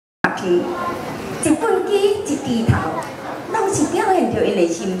机，一本机一支头，拢是表现着因的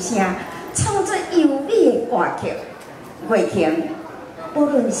心声，创作优美的歌曲、乐琴，无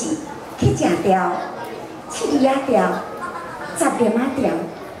论是客家调、七字仔调、十连仔调，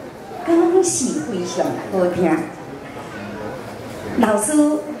拢是非常好听。老师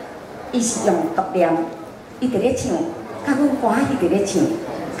伊是用独念，伊伫咧唱，甲阮歌伊伫咧唱，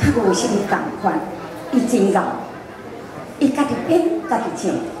较有啥物共款，伊真贤。 伊家己编，家己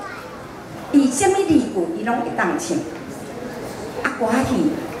唱，伊啥物字句伊拢会当唱。啊，歌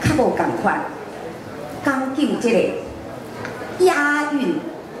戏较无共款，讲究即个押韵、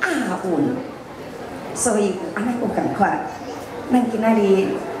押韵，所以安尼有共款。咱今仔日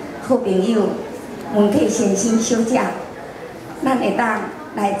好朋友文体先生小姐，咱会当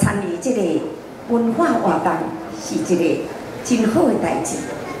来参与即个文化活动，是一个真好的代志。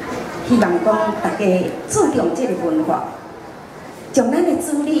希望讲大家注重即个文化。 将咱的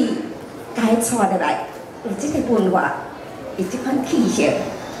子女该带落来，有这个文化，有这款气息，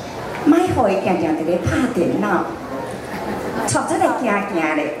莫互伊定定伫咧拍电脑，带出来行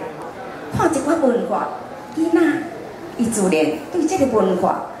行咧，看一寡文化，囡仔伊自然对这个文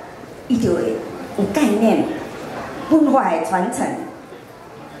化，伊就会有概念。文化的传承，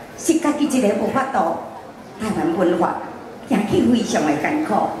是家己一个无法度，台湾文化行起非常的艰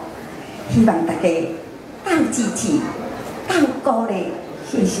苦，希望大家斗支持。 到鼓励，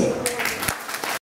谢谢。